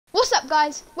What's up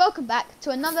guys, welcome back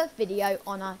to another video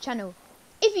on our channel.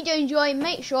 If you do enjoy,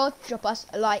 make sure to drop us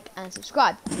a like and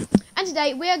subscribe. And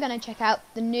today we are going to check out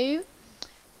the new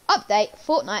update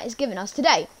Fortnite has given us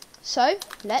today. So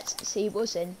let's see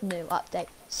what's in the new update.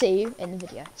 See you in the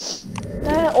video.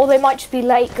 Or they might just be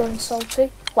late going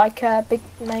salty, like big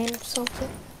main salty.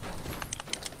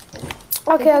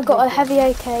 Okay, I've got a heavy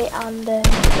AK and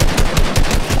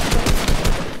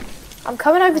I'm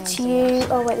coming over to you.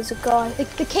 Oh wait, there's a guy.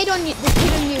 The kid on you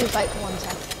is like one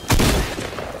tap.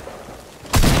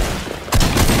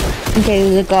 Okay,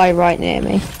 there's a guy right near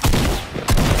me.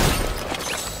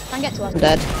 Can get to us. I'm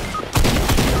dead.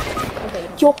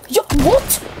 Yo,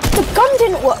 what? The gun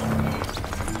didn't work.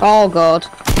 Oh god.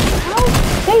 How?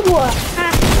 They were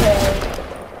happy.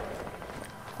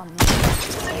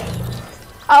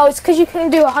 Oh, it's because you can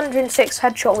do 106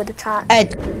 headshot with the tank.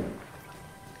 Ed.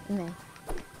 Me.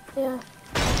 Yeah.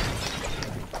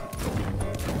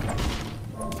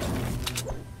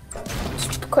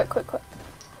 Quick.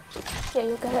 Yeah,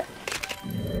 you'll get it.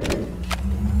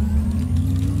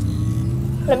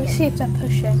 Let me see if they're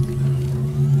pushing.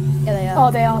 Yeah, they are.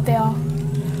 Oh, they are.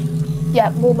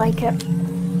 Yeah, we'll make it.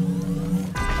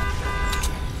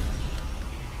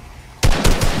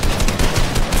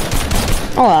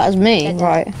 Oh, that was me, Dead.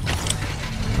 right.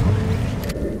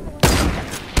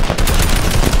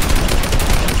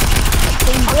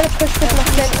 I'm gonna push with my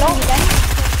flint lock.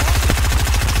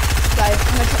 So, I'm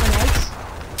gonna put my mates.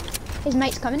 His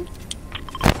mate's coming.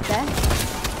 There.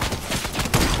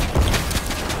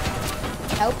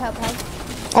 Help.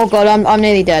 Oh god, I'm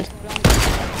nearly dead.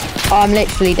 I'm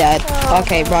literally dead. Oh,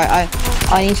 okay, right,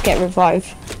 I need to get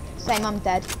revived. Same, I'm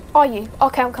dead. Are you?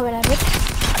 Okay, I'm coming, Edward.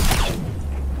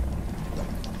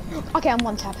 Okay, I'm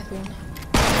one tap, everyone.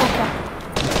 Okay.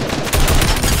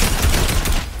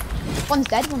 One's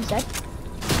dead.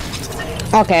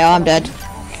 Okay, I'm dead.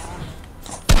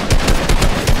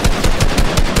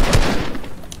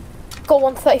 Got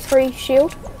 133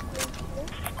 shield.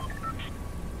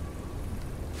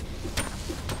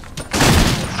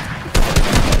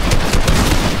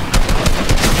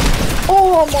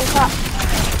 Oh, I'm one tap.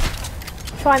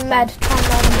 Try med.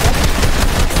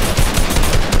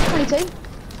 22.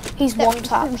 He's Yeah, one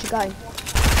tap. We should go.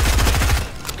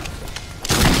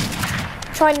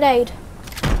 Try nade.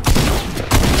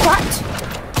 Cracked.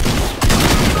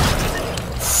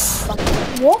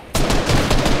 What?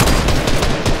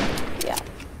 Yeah.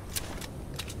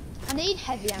 I need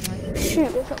heavy ammo.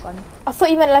 Shoot. Shotgun. I thought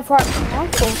you meant left, right,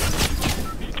 rifle.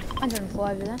 104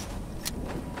 over there.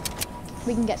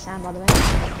 We can get Sam, by the way.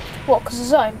 What? Cause of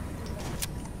zone.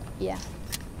 Yeah.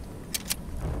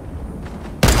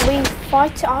 Are we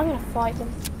fight? I'm gonna fight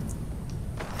them.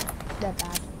 They're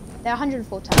bad. They're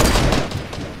 104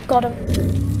 taps. Got him.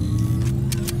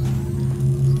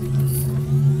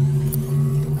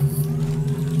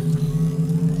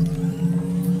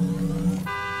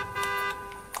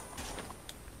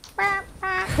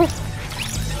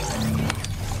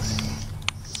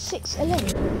 Six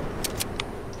 11.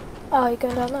 Oh, you're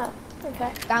going down there.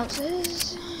 Okay.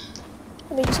 Bouncers.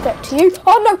 Let me just get to you.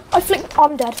 Oh no!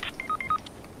 I'm dead.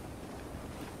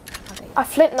 Okay. I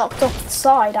flint knocked off the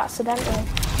side accidentally.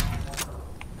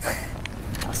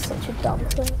 That's such a dumb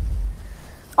thing.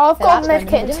 Oh, I've got a med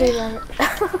kit in 2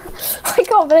 minutes. I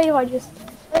can't believe I just.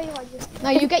 No,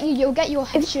 you'll get your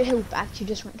extra heal back. You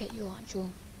just won't get your actual.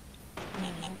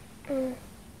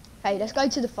 Okay, let's go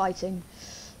to the fighting.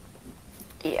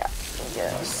 Yeah.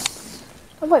 Yes.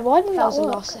 Oh wait, why didn't That that was the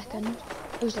work? last second.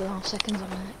 It was the last seconds on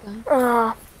that go.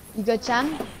 Ah. You good,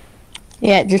 Sam?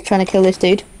 Yeah, just trying to kill this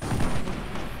dude.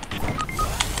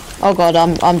 Oh god,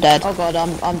 I'm dead. Oh god,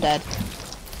 I'm dead.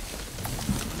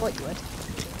 What you would?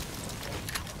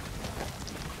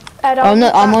 Ed,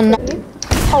 I'm on.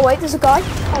 Oh wait, there's a guy.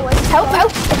 Oh wait, help!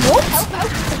 What?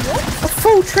 A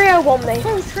full trio on me.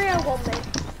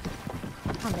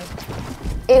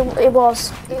 It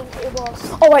was.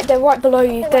 Oh wait, they're right below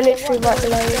you. They're literally right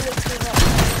below you.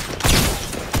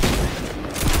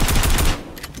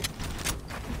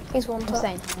 He's one I'm tap.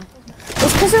 saying.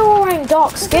 It's because they're all wearing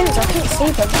dark skins. I couldn't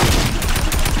see them.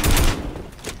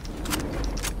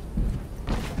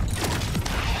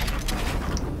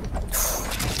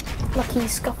 Lucky he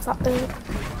scuffed that build.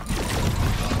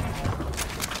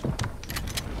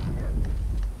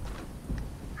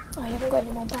 I haven't got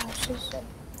any more bounces.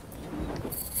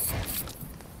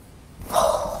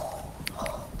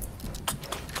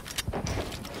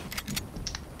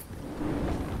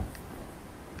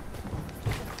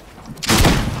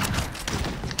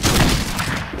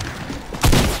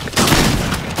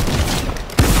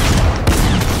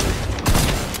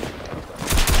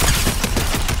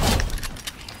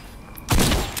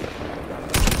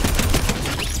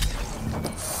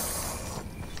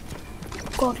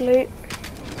 God, loot.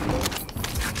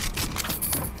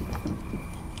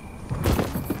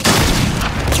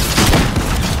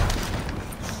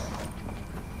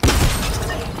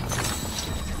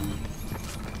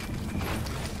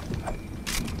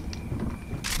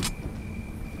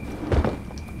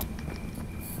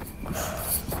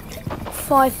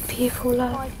 Five people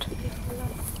left.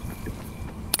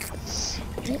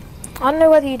 I don't know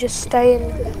whether you just stay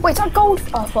in. Wait, is that gold?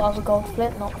 Oh, I thought I was a gold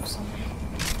flint, not for something.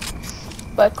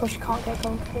 But of course, you can't get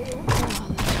gold flint.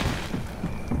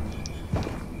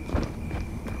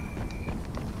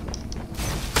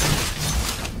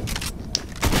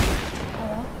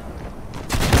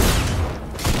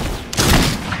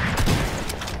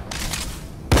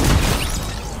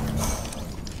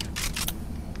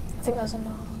 I think there's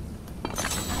enough.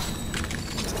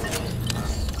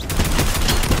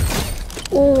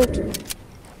 Oh.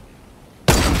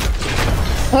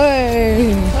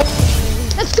 Hey!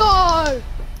 Let's go!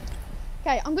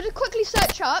 Okay, I'm gonna quickly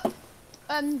search up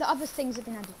the other things that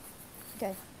have been added.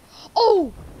 Okay.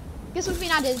 Oh! Guess what's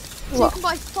been added? So What? you can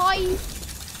buy five.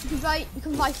 You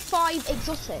can buy 5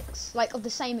 exotics, like of the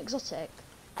same exotic.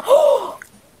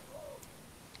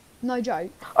 No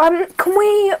joke. Can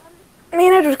we? Me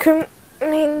and Edward,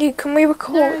 can we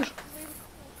record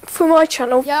for my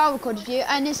channel? Yeah, I'll record with you,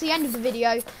 and it's the end of the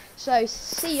video. So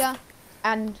see ya,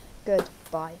 and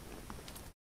goodbye.